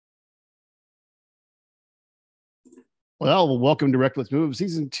Well, welcome to Reckless Move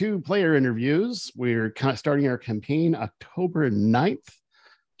Season 2 player interviews. We're starting our campaign October 9th,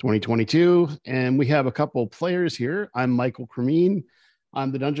 2022, and we have a couple players here. I'm Michael Cremeen.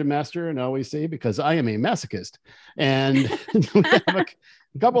 I'm the Dungeon Master, and I always say because I am a masochist. And we have a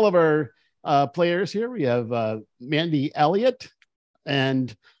couple of our players here. We have Mandy Elliott,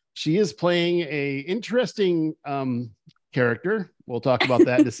 and she is playing a interesting character. We'll talk about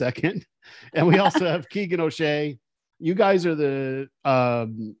that in a second. And we also have Keegan O'Shea. You guys are the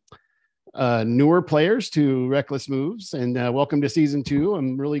newer players to Reckless Moves, and welcome to season 2.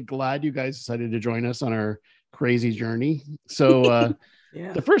 I'm really glad you guys decided to join us on our crazy journey. So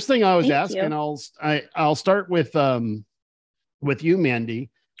the first thing I was asking, I'll start with you,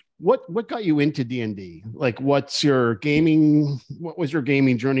 Mandy. What got you into D&D? Like, what was your gaming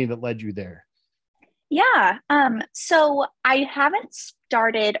journey that led you there? Yeah. So I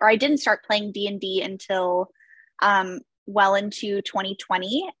didn't start playing D&D until well into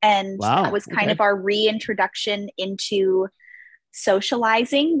 2020. And that was kind of our reintroduction into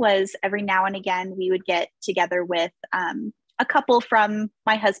socializing. Was every now and again, we would get together with a couple from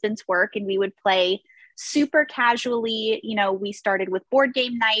my husband's work and we would play super casually. We started with board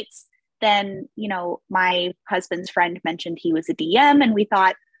game nights. Then, my husband's friend mentioned he was a DM and we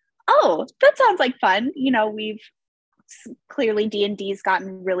thought, oh, that sounds like fun. We've clearly D&D's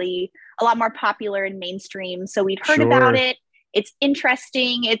gotten really a lot more popular and mainstream. So we'd heard about it. It's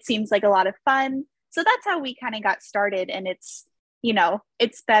interesting. It seems like a lot of fun. So that's how we kind of got started. And it's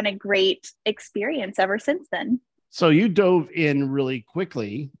been a great experience ever since then. So you dove in really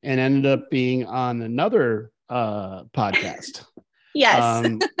quickly and ended up being on another podcast.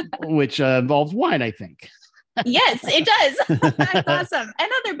 Yes. Which involves wine, I think. Yes, it does. That's awesome.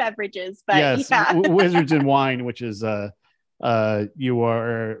 And other beverages, but yes, yeah. Wizards and Wine, which is you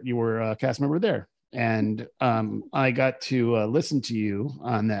were a cast member there, and I got to listen to you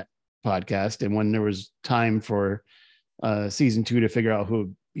on that podcast. And when there was time for season 2 to figure out who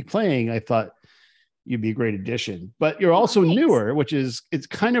would be playing, I thought you'd be a great addition. But you're also newer, which is it's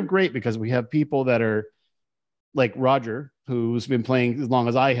kind of great because we have people that are like Roger, who's been playing as long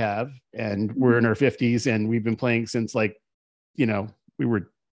as I have, and we're in our 50s, and we've been playing since we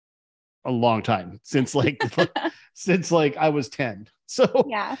were a long time, since I was 10. So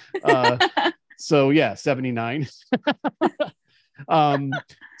yeah. 79.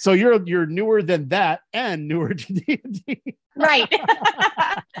 So you're newer than that and newer to D&D. Right.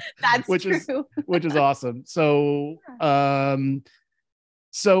 That's which true. Which is awesome. So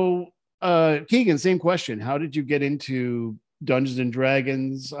Keegan, same question. How did you get into Dungeons and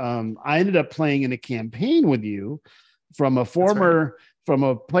Dragons? I ended up playing in a campaign with you from a player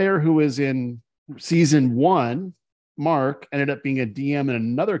who was in season 1. Mark ended up being a DM in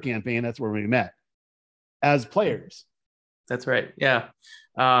another campaign. That's where we met as players. That's right. Yeah.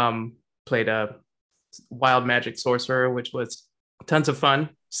 Played a wild magic sorcerer, which was tons of fun.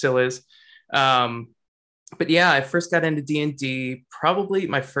 Still is. But yeah, I first got into D&D. Probably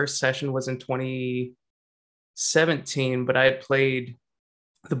my first session was in 2017, but I had played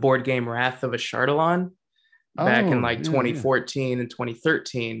the board game Wrath of Ashardalon back in 2014 and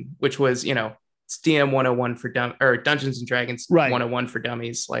 2013, which was, it's DM 101 for Dungeons and Dragons 101 for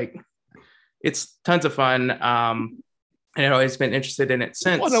dummies. Like, it's tons of fun. And I've always been interested in it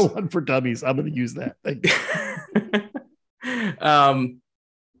since. 101 for dummies. I'm going to use that.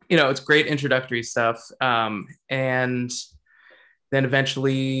 It's great introductory stuff. And then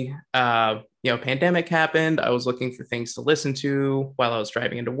eventually, pandemic happened. I was looking for things to listen to while I was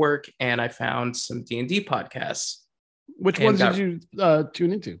driving into work, and I found some D&D podcasts. Which ones did you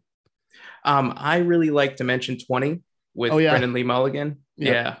tune into? I really like Dimension 20 with Brendan Lee Mulligan.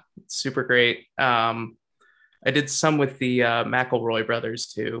 Yep. Yeah, it's super great. I did some with the McElroy brothers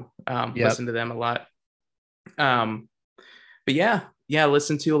too. Listen to them a lot. But yeah,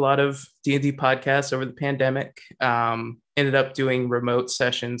 listened to a lot of D&D podcasts over the pandemic. Ended up doing remote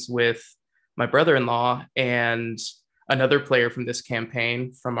sessions with my brother-in-law and another player from this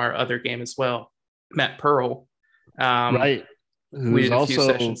campaign from our other game as well, Matt Pearl. Right. We did a few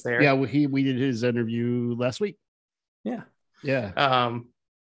sessions there. Yeah, we did his interview last week. Yeah. Yeah.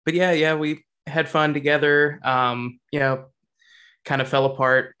 But yeah, we had fun together. Kind of fell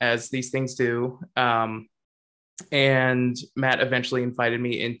apart as these things do. And Matt eventually invited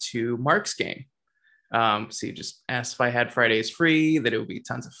me into Mark's game. So he just asked if I had Fridays free, that it would be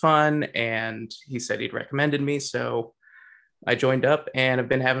tons of fun. And he said he'd recommended me. So I joined up and have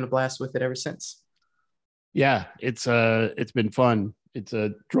been having a blast with it ever since. Yeah, it's been fun. It's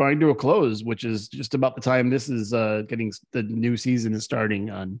drawing to a close, which is just about the time this is getting the new season is starting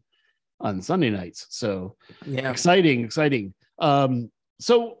on on Sunday nights. So yeah, exciting.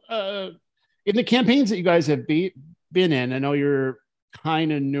 So in the campaigns that you guys have been in, I know you're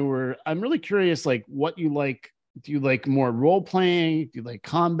kind of newer. I'm really curious, like what you like. Do you like more role playing? Do you like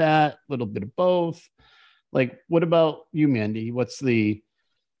combat? A little bit of both? Like, what about you, Mandy? What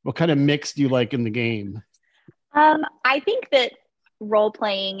kind of mix do you like in the game? I think that role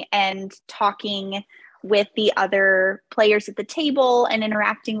playing and talking with the other players at the table and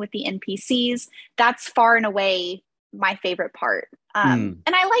interacting with the NPCs, that's far and away my favorite part. And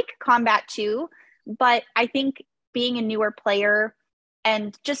I like combat too, but I think being a newer player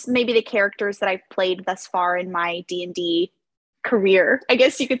and just maybe the characters that I've played thus far in my D&D career, I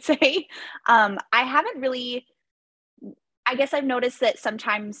guess you could say, I haven't really, I guess I've noticed that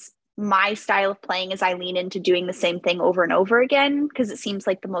sometimes my style of playing is I lean into doing the same thing over and over again because it seems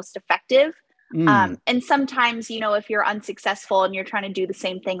like the most effective. And sometimes, you know, if you're unsuccessful and you're trying to do the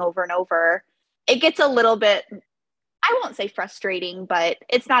same thing over and over, it gets a little bit, I won't say frustrating, but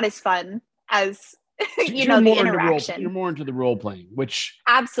it's not as fun as, you know, the interaction. You're more into the role playing, which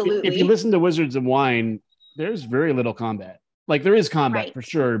absolutely. If you listen to Wizards of Wine, there's very little combat. Like there is combat for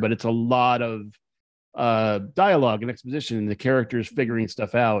sure, but it's a lot of dialogue and exposition and the characters figuring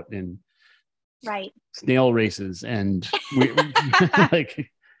stuff out and snail races and like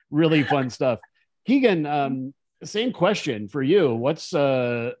really fun stuff. Keegan, same question for you. What's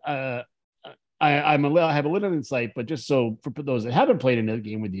I have a little insight, but just so for those that haven't played in a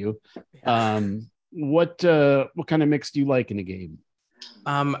game with you, what kind of mix do you like in a game?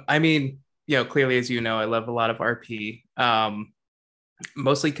 I mean, you know, clearly, as you know, I love a lot of RP,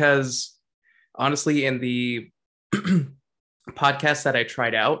 mostly because honestly, in the podcasts that I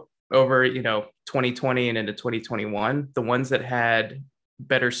tried out over, you know, 2020 and into 2021, the ones that had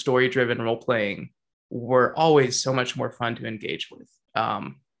better story-driven role-playing were always so much more fun to engage with.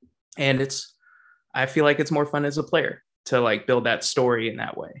 And I feel like it's more fun as a player to like build that story in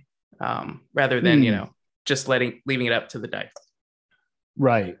that way, rather than, you know, just leaving it up to the dice.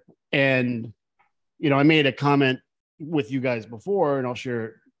 Right. And, you know, I made a comment with you guys before, and I'll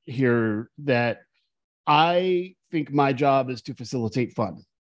share here that I think my job is to facilitate fun.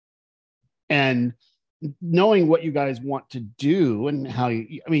 And knowing what you guys want to do and how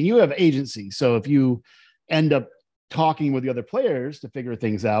you have agency. So if you end up talking with the other players to figure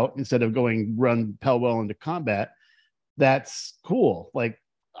things out instead of run pell-well into combat, that's cool. Like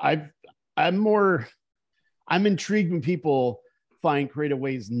I'm intrigued when people find creative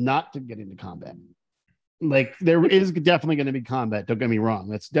ways not to get into combat. Like there is definitely going to be combat. Don't get me wrong.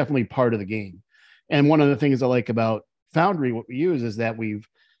 That's definitely part of the game. And one of the things I like about Foundry, what we use is that we've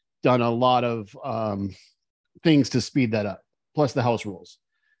done a lot of things to speed that up. Plus the house rules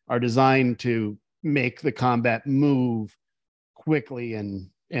are designed to make the combat move quickly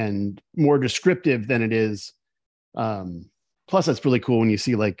and more descriptive than it is. Plus that's really cool when you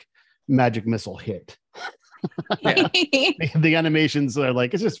see like magic missile hit. The animations are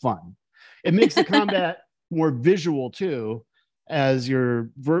like, it's just fun. It makes the combat more visual too, as you're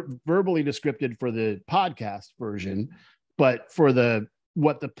verbally descripted for the podcast version, but for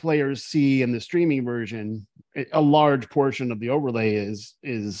what the players see in the streaming version, a large portion of the overlay is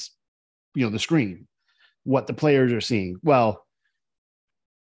you know, the screen, what the players are seeing. Well,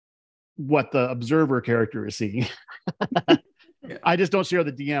 what the observer character is seeing. I just don't share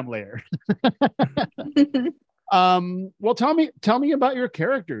the DM layer. Well, tell me about your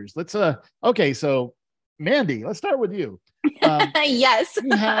characters. Let's okay, so Mandy, let's start with you. Yes.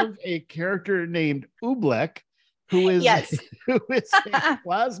 You have a character named Oobleck who is a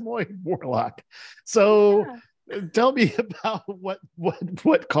plasmoid warlock. So tell me about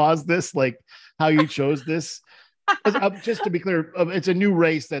what caused this, like how you chose this. Just to be clear, it's a new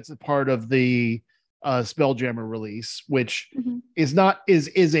race that's a part of the Spelljammer release, which is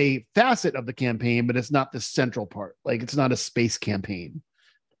a facet of the campaign, but it's not the central part. Like it's not a space campaign.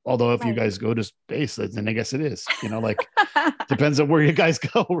 Although if you guys go to space, then I guess it is. You know, like depends on where you guys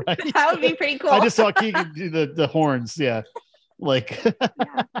go, right? That would be pretty cool. I just saw Keegan do the horns. Yeah, like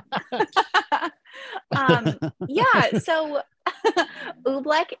So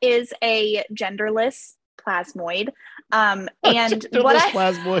Oobleck is a genderless plasmoid. And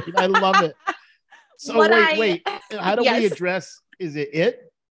plasmoid, I love it. So wait. How do we address? Is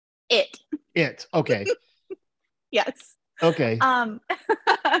it? It. Okay. Yes. Okay.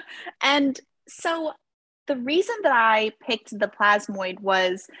 And so the reason that I picked the plasmoid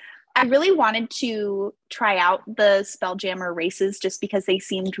was I really wanted to try out the Spelljammer races just because they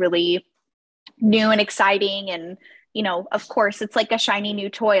seemed really new and exciting. And, you know, of course, it's like a shiny new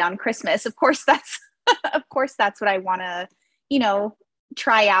toy on Christmas. Of course, that's what I want to, you know,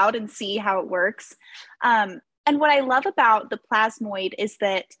 try out and see how it works. And what I love about the Plasmoid is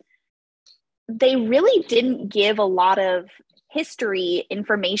that they really didn't give a lot of history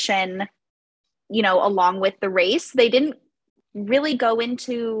information, along with the race. They didn't really go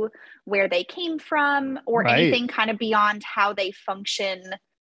into where they came from or anything kind of beyond how they function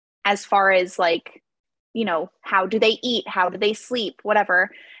as far as like, how do they eat? How do they sleep?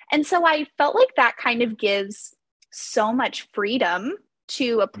 Whatever. And so I felt like that kind of gives so much freedom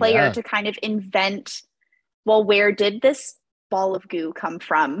to a player to kind of invent, well, where did this ball of goo come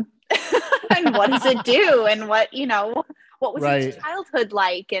from? And what does it do? And what was its childhood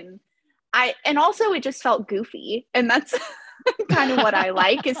like? And also it just felt goofy. And that's kind of what I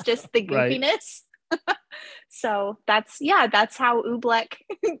like, is just the goofiness. So that's how Oobleck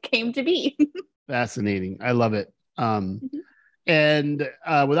came to be. Fascinating. I love it. And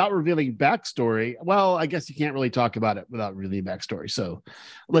without revealing backstory, well, I guess you can't really talk about it without revealing backstory. So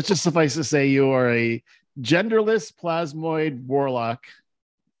let's just suffice to say you are a genderless plasmoid warlock.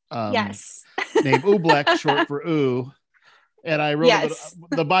 Yes. Named Oobleck, short for Oo. And I wrote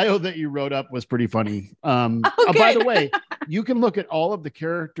the bio that you wrote up was pretty funny. By the way, you can look at all of the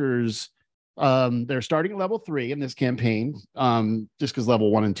characters. They're starting at level 3 in this campaign. Just because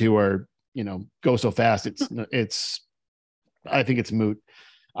level 1 and 2 are, go so fast. It's I think it's moot.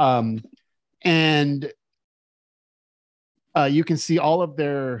 And you can see all of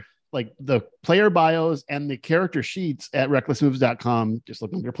their, like, the player bios and the character sheets at recklessmoves.com. Just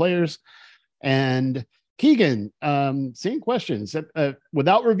look at your players. And Keegan, same questions.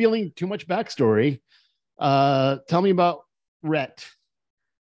 Without revealing too much backstory, tell me about Rhett.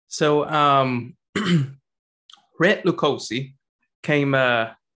 So Rhett Lucosi came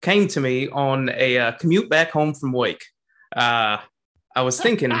to me on a commute back home from Wake. I was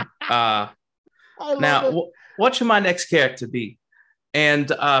thinking, what should my next character be? And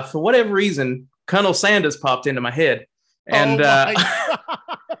for whatever reason, Colonel Sanders popped into my head. And I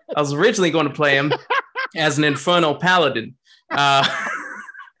was originally going to play him as an Infernal Paladin.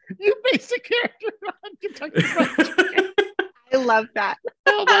 You basic character on Kentucky Fried Chicken. I love that.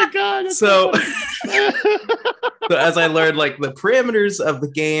 Oh my God. So as I learned like the parameters of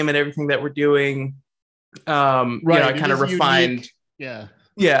the game and everything that we're doing, I kind of refined. Unique.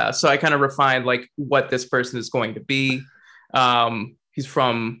 Yeah. So I kind of refined like what this person is going to be. He's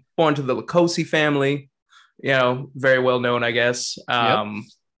born to the Lucosi family, very well known, I guess.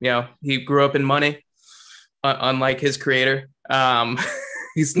 He grew up in money, unlike his creator.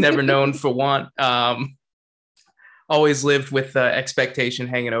 He's never known for want. Always lived with expectation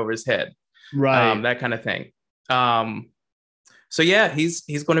hanging over his head. Right. That kind of thing. So yeah, he's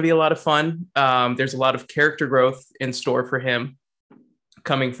going to be a lot of fun. There's a lot of character growth in store for him,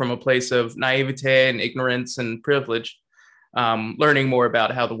 coming from a place of naivete and ignorance and privilege, learning more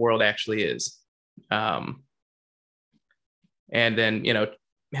about how the world actually is. And then,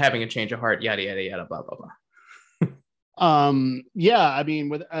 having a change of heart, yada, yada, yada, blah, blah, blah. I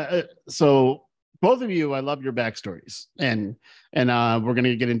mean, so both of you, I love your backstories, and we're going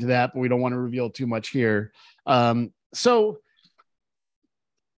to get into that, but we don't want to reveal too much here. So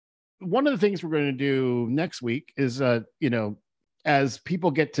one of the things we're going to do next week is, as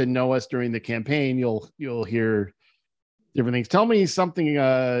people get to know us during the campaign, you'll hear different things. Tell me something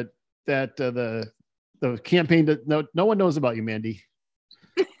that the campaign that no one knows about you, Mandy.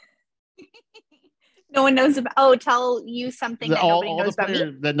 No one knows about. Tell you something that nobody knows about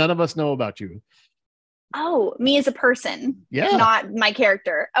me. That none of us know about you. Oh, me as a person, not my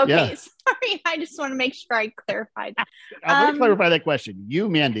character. Okay, sorry. I just want to make sure I clarified. I'm going to clarify that question. You,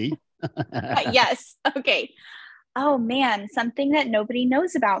 Mandy. Yes. Okay. Oh man, something that nobody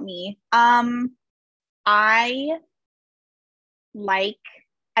knows about me. I like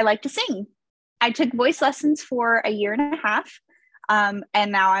to sing. I took voice lessons for 1.5 years.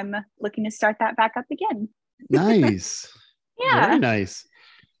 And now I'm looking to start that back up again. Nice. Yeah. Very nice.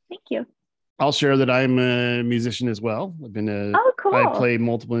 Thank you. I'll share that I'm a musician as well. I've been cool. I play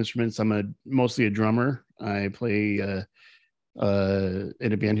multiple instruments. I'm mostly a drummer. I play in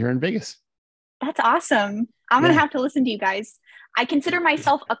a band here in Vegas. That's awesome. I'm going to have to listen to you guys. I consider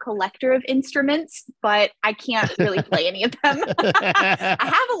myself a collector of instruments, but I can't really play any of them. I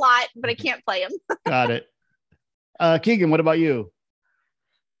have a lot, but I can't play them. Got it. Keegan, what about you?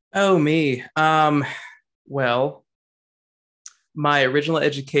 Oh, me. Well, my original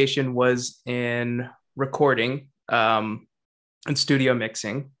education was in recording and studio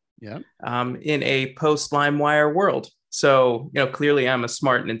mixing. Yeah. In a post LimeWire world. So, clearly I'm a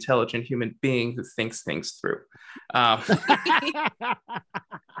smart and intelligent human being who thinks things through.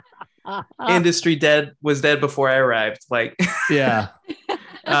 industry was dead before I arrived. Like, yeah.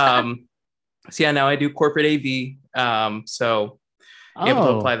 So yeah, now I do corporate AV. So able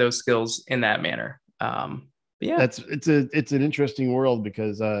to apply those skills in that manner. Yeah, it's an interesting world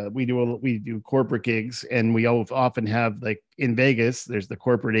because we do corporate gigs, and we often have, like in Vegas, there's the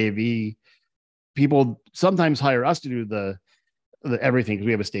corporate AV people sometimes hire us to do the everything, because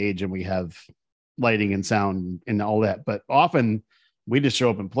we have a stage and we have lighting and sound and all that. But often we just show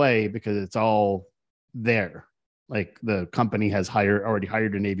up and play because it's all there. Like the company has already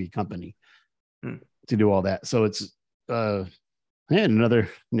hired an AV company to do all that. So it's never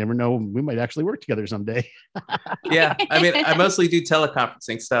know, we might actually work together someday. Yeah, I mean, I mostly do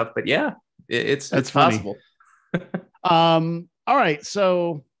teleconferencing stuff, but yeah, it's possible. All right,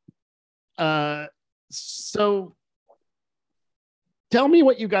 so tell me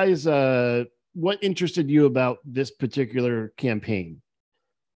what you guys what interested you about this particular campaign.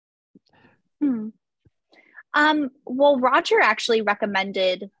 Well, Roger actually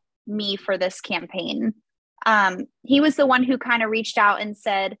recommended me for this campaign. He was the one who kind of reached out and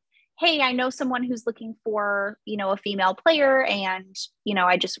said, hey, I know someone who's looking for, a female player, and,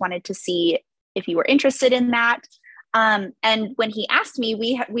 I just wanted to see if you were interested in that. And when he asked me,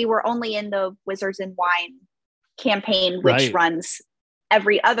 we were only in the Wizards and Wine campaign, which runs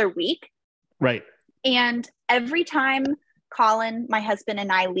every other week. Right. And every time Colin, my husband,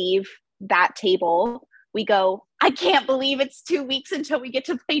 and I leave that table, we go, I can't believe it's 2 weeks until we get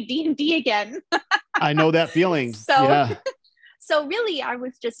to play D&D again. I know that feeling. So really, I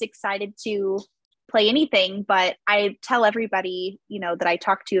was just excited to play anything, but I tell everybody, that I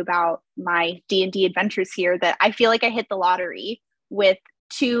talk to about my D&D adventures here, that I feel like I hit the lottery with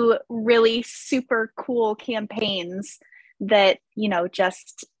 2 really super cool campaigns that,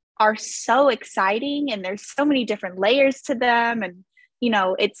 just are so exciting, and there's so many different layers to them. And,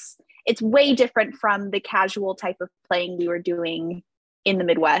 it's way different from the casual type of playing we were doing in the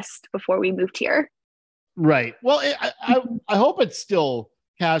Midwest before we moved here. Right. Well, I hope it's still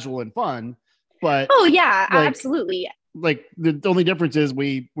casual and fun, but oh yeah, absolutely. Like the only difference is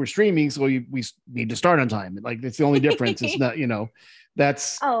we're streaming, so we need to start on time. Like it's the only difference. It's not,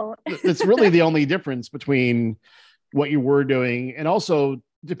 that's really the only difference between what you were doing, and also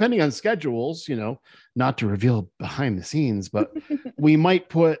depending on schedules, not to reveal behind the scenes, but we might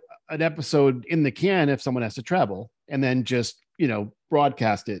put an episode in the can if someone has to travel, and then just,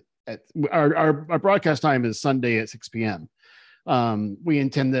 broadcast it at our broadcast time is Sunday at 6 p.m. We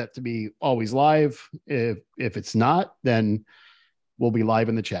intend that to be always live. If it's not, then we'll be live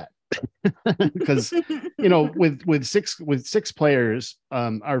in the chat. Because with six players,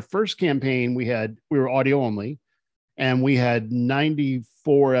 our first campaign we were audio only, and we had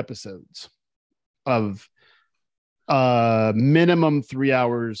 94 episodes of minimum 3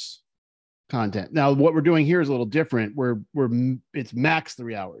 hours content. Now what we're doing here is a little different. It's max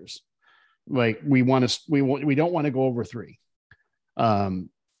 3 hours. Like we don't want to go over 3.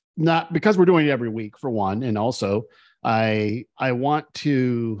 Not because we're doing it every week, for one, and also I want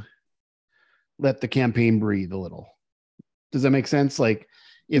to let the campaign breathe a little. Does that make sense? Like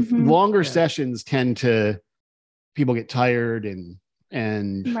if longer sessions tend to, people get tired and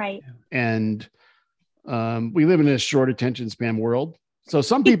right. And we live in a short attention span world. So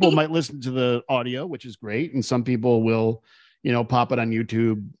some people might listen to the audio, which is great. And some people will, pop it on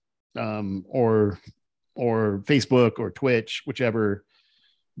YouTube, or Facebook or Twitch, whichever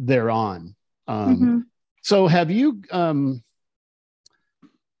they're on. So have you,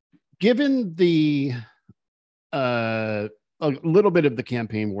 given the, a little bit of the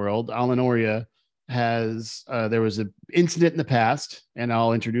campaign world, Alenoria has, there was an incident in the past, and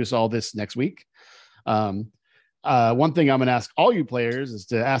I'll introduce all this next week. One thing I'm going to ask all you players is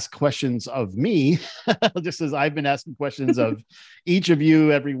to ask questions of me, just as I've been asking questions of each of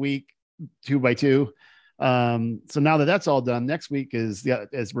you every week, 2 by 2. So now that's all done, next week is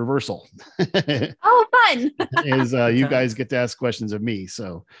reversal. Oh, fun. You guys get to ask questions of me.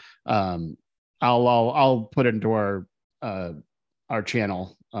 So I'll put it into our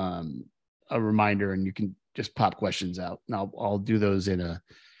channel, a reminder, and you can just pop questions out, and I'll do those in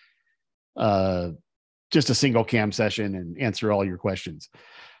just a single cam session and answer all your questions.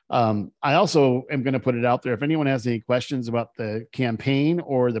 I also am going to put it out there. If anyone has any questions about the campaign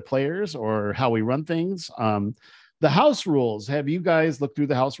or the players or how we run things, the house rules, have you guys looked through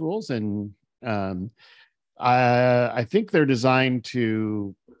the house rules? And I think they're designed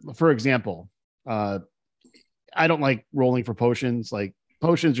to, for example, I don't like rolling for potions. Like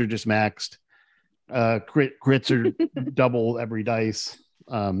potions are just maxed. Crits are double every dice.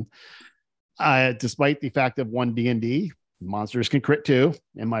 Despite the fact of one D&D, monsters can crit too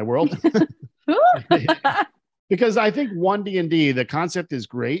in my world. Because I think 1D&D, the concept is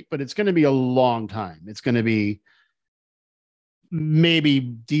great, but it's going to be a long time. It's going to be maybe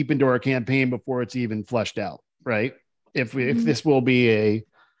deep into our campaign before it's even fleshed out, right? If this will be a,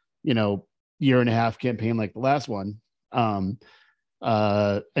 year and a half campaign like the last one. And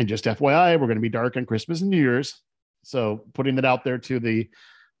just FYI, we're going to be dark on Christmas and New Year's. So putting that out there to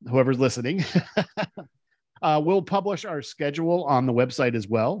whoever's listening. We'll publish our schedule on the website as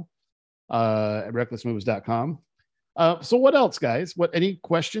well, at recklessmoves.com. So what else, guys? Any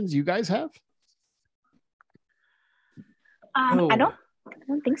questions you guys have? I don't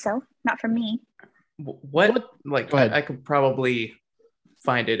think so. Not from me. I could probably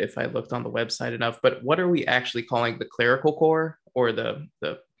find it if I looked on the website enough, but what are we actually calling the clerical core, or the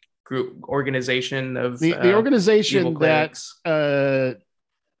group organization of the organization that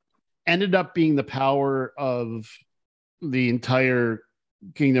ended up being the power of the entire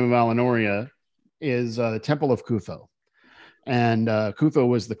kingdom of Alenoria is the Temple of Kutho. And Kutho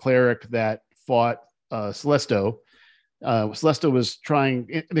was the cleric that fought Celesto. Celesto was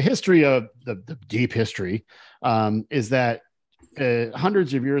trying, the history of the deep history is that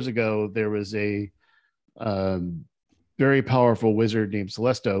hundreds of years ago, there was a very powerful wizard named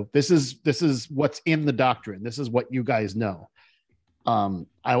Celesto. This is what's in the doctrine. This is what you guys know.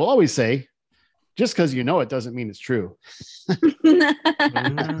 I will always say, just because you know it doesn't mean it's true.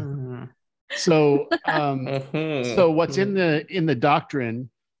 So what's in the doctrine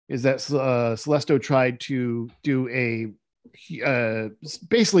is that Celesto tried to do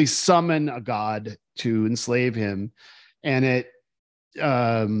basically summon a god to enslave him, and it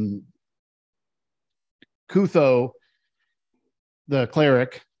Kutho, the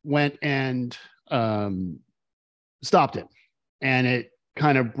cleric, went and stopped it, and it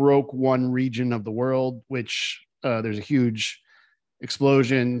kind of broke one region of the world, which there's a huge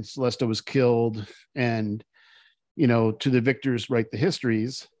explosion. Celesto was killed, and to the victors write the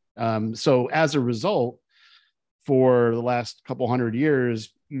histories. So as a result, for the last couple hundred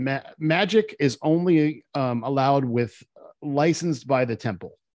years, magic is only allowed licensed by the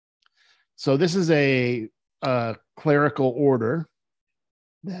temple. So this is a clerical order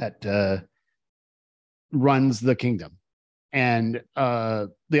that runs the kingdom, and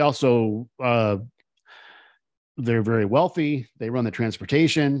they also they're very wealthy. They run the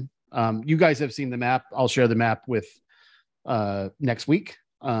transportation. You guys have seen the map. I'll share the map with next week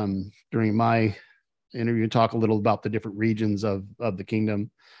during my interview, talk a little about the different regions of the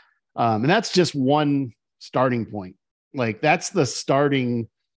kingdom. And that's just one starting point. Like, that's the starting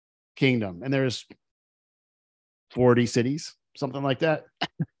kingdom. And there's 40 cities, something like that.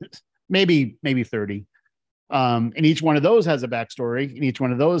 maybe 30. And each one of those has a backstory, and each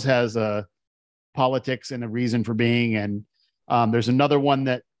one of those has a politics and a reason for being. And there's another one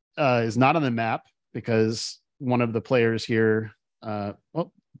that is not on the map because one of the players here,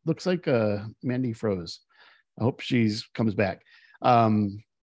 looks like Mandy froze. I hope comes back.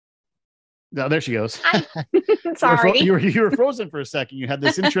 No, there she goes. Sorry. You were frozen for a second. You had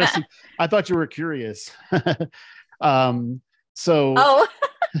this interesting. I thought you were curious. So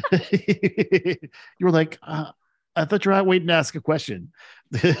you were like, I thought you were waiting to ask a question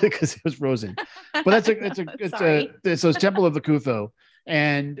because it was frozen. But so it's Temple of the Kutho,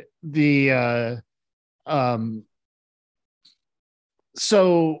 and the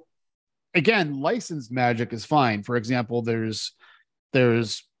so again, licensed magic is fine. For example, there's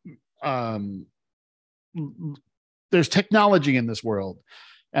technology in this world,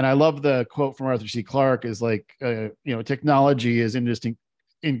 and I love the quote from Arthur C. Clarke is like, technology is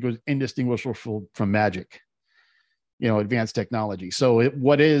indistinguishable from magic. Advanced technology. So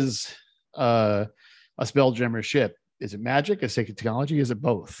what is a Spelljammer ship? Is it magic? Is it technology? Is it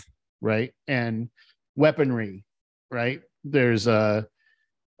both? Right? And weaponry, right? There's one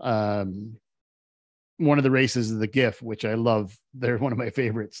of the races is the GIF, which I love. They're one of my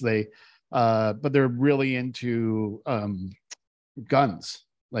favorites. But they're really into guns.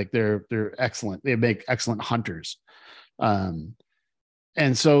 Like they're excellent. They make excellent hunters. And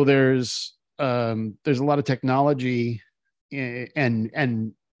so there's a lot of technology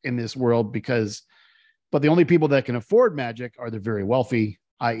and in this world but the only people that can afford magic are the very wealthy,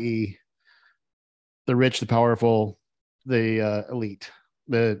 i.e. the rich, the powerful, the elite,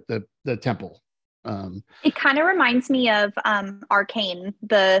 the temple. It kind of reminds me of Arcane,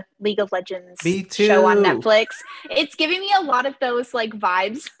 the League of Legends show on Netflix. It's giving me a lot of those like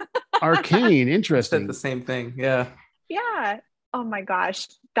vibes. Arcane, interesting. Said the same thing. Yeah. Oh my gosh,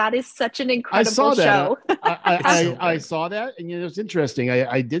 that is such an incredible show. I saw that, and it's interesting.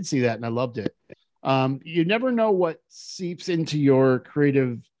 I did see that, and I loved it. You never know what seeps into your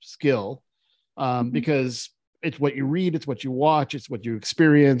creative skill, because it's what you read, it's what you watch, it's what you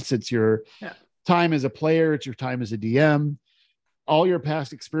experience, it's your time as a player, it's your time as a DM. All your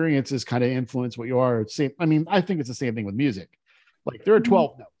past experiences kind of influence what you are. I mean, I think it's the same thing with music. Like there are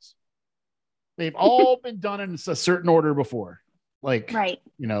 12 notes. They've all been done in a certain order before. Like,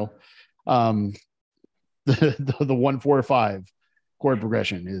 you know, the 1, 4, 5 chord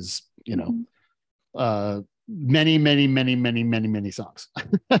progression is, you know, many songs.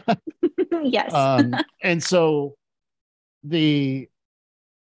 Yes. And so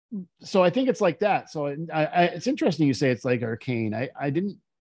I think it's like that. So it's interesting you say it's like Arcane. I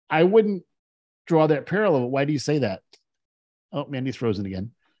wouldn't draw that parallel. Why do you say that? Oh, Mandy's frozen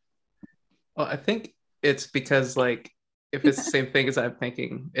again. Well, I think it's because, like, if it's the same thing as I'm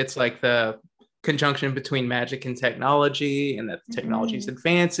thinking, it's like the conjunction between magic and technology, and that the technology is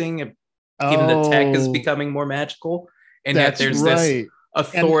advancing, and even the tech is becoming more magical, and yet there's this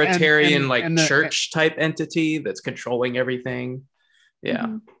authoritarian church type entity that's controlling everything.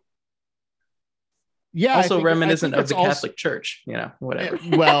 Yeah. Yeah. Also reminiscent of the Catholic Church, you know, whatever.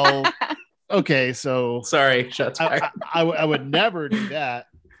 Well, okay, so sorry, shots fired. I would never do that.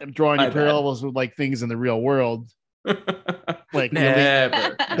 I'm drawing parallels with like things in the real world. Like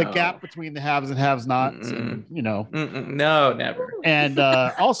never. The gap between the haves and have nots, and, you know. No, never. And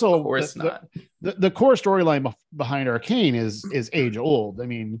also, of course not. The core storyline behind Arcane is age old. I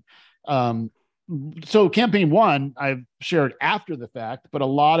mean, so campaign 1 I've shared after the fact, but a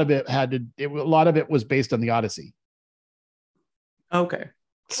lot of it was based on the Odyssey. Okay.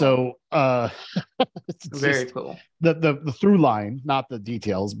 So very cool. The through line, not the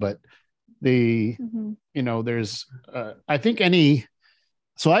details, but the you know, there's I think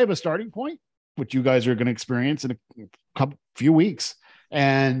so I have a starting point, which you guys are going to experience in a few weeks,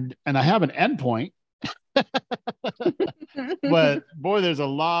 and I have an end point. But boy, there's a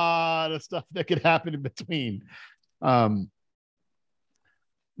lot of stuff that could happen in between. That's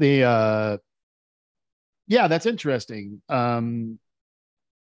interesting.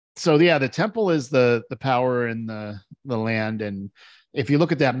 So the temple is the power in the land, and if you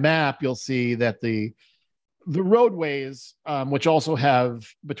look at that map, you'll see that the roadways, which also have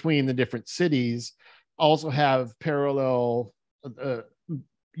between the different cities, also have parallel.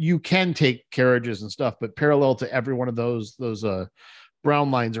 You can take carriages and stuff, but parallel to every one of those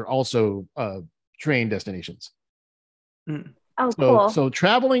brown lines are also train destinations. Oh, cool. So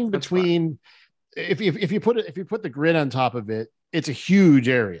traveling between, if you put the grid on top of it, it's a huge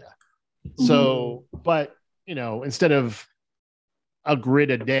area. So, but you know, instead of a grid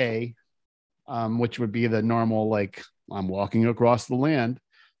a day, which would be the normal, like I'm walking across the land,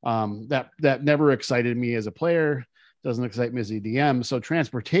 that never excited me as a player, doesn't excite me as a DM. So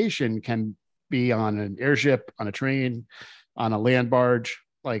transportation can be on an airship, on a train, on a land barge.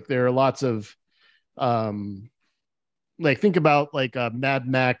 Like there are lots of like think about like a Mad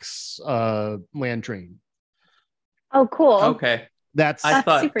Max land train. Oh, cool. Okay. That's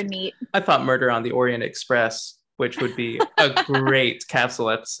super neat. I thought Murder on the Orient Express, which would be a great capsule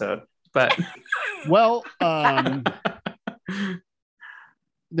episode, but well,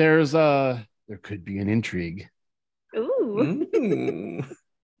 there could be an intrigue. Ooh.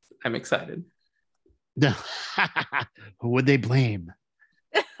 I'm excited. Who would they blame?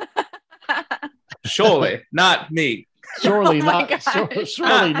 Surely not me. Surely not.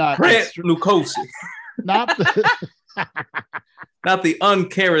 Surely not. Brett Lucosi. Not not the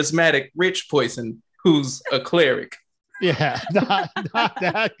uncharismatic rich person who's a cleric. Yeah, not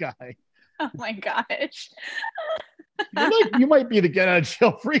that guy. Oh my gosh. You might be the get out of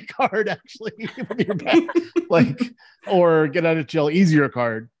jail free card, actually. Like, or get out of jail easier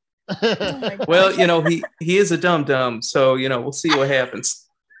card. Oh well, you know, he is a dum-dum, so you know, we'll see what happens.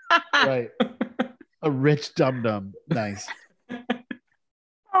 Right. A rich dum-dum. Nice.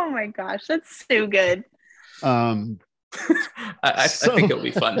 Oh my gosh, that's so good. I think it'll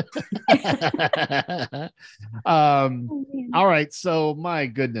be fun. All right, so my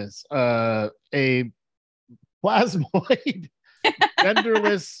goodness, a plasmoid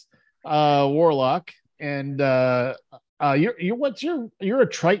genderless warlock, and you're a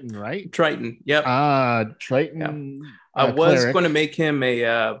Triton, right? Triton, yep. Triton. Yep. I was going to make him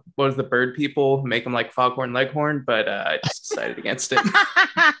a what was the bird people, make him like Foghorn Leghorn, but I just decided against it.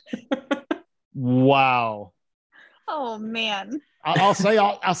 Wow. Oh man. I'll say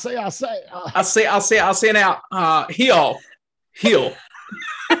now. Heal.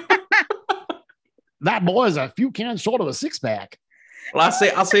 That boy is a few cans short of a 6-pack. Well, I'll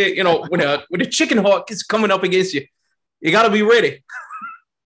say, you know, when a chicken hawk is coming up against you, you got to be ready.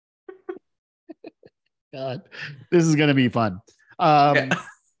 God, this is gonna be fun. Okay.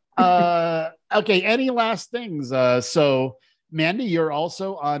 Any last things? So Mandy, you're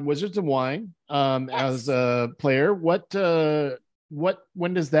also on Wizards of Wine Yes. as a player. When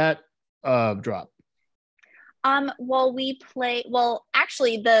does that drop? Well,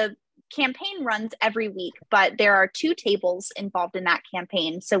 actually the campaign runs every week, but there are 2 tables involved in that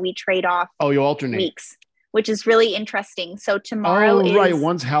campaign. So we trade off you alternate weeks, which is really interesting. So tomorrow right.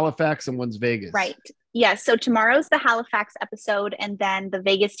 One's Halifax and one's Vegas. Right. Yeah. So tomorrow's the Halifax episode, and then the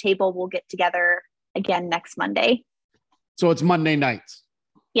Vegas table will get together again next Monday. So it's Monday nights.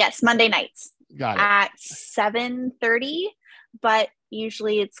 Yes, Monday nights. Got it. At 7:30, but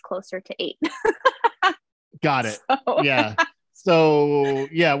usually it's closer to 8. Got it. Yeah. So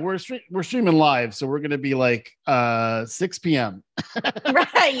yeah, we're streaming live, so we're gonna be like 6 p.m.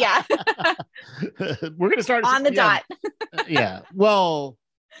 Right. Yeah. We're gonna start on the dot. Yeah. Well,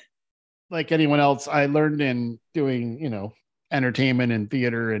 like anyone else, I learned in doing, entertainment and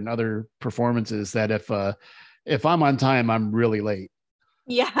theater and other performances that if I'm on time, I'm really late.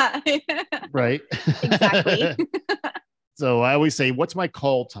 Yeah. Right. Exactly. So I always say, what's my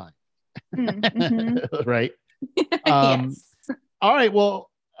call time? Mm-hmm. Right. Yes. All right.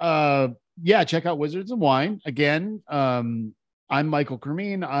 Well, check out Wizards of Wine. Again, I'm Michael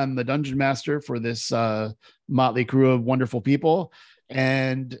Cremeen. I'm the Dungeon Master for this motley crew of wonderful people.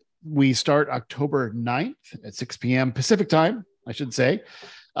 And we start October 9th at 6 p.m. Pacific time, I should say.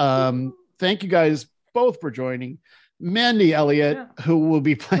 Thank you guys both for joining. Mandy Elliott, who will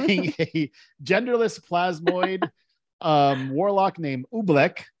be playing a genderless plasmoid warlock named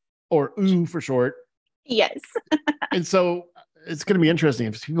Oobleck, or Oo for short. Yes. And so it's going to be interesting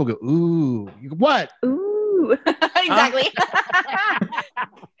if people go, ooh, what? Ooh, exactly.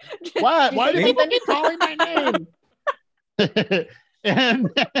 What? Why do people keep calling my name? and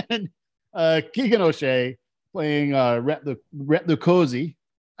then Keegan O'Shea playing Rhett Lucosi.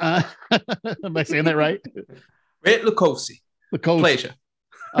 Am I saying that right? Rhett Lucosi. Pleasure.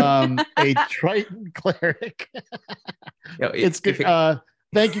 A Triton cleric. It's good.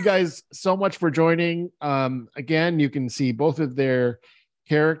 Thank you guys so much for joining. Again, you can see both of their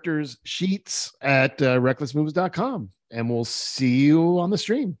characters' sheets at recklessmoves.com, and we'll see you on the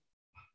stream.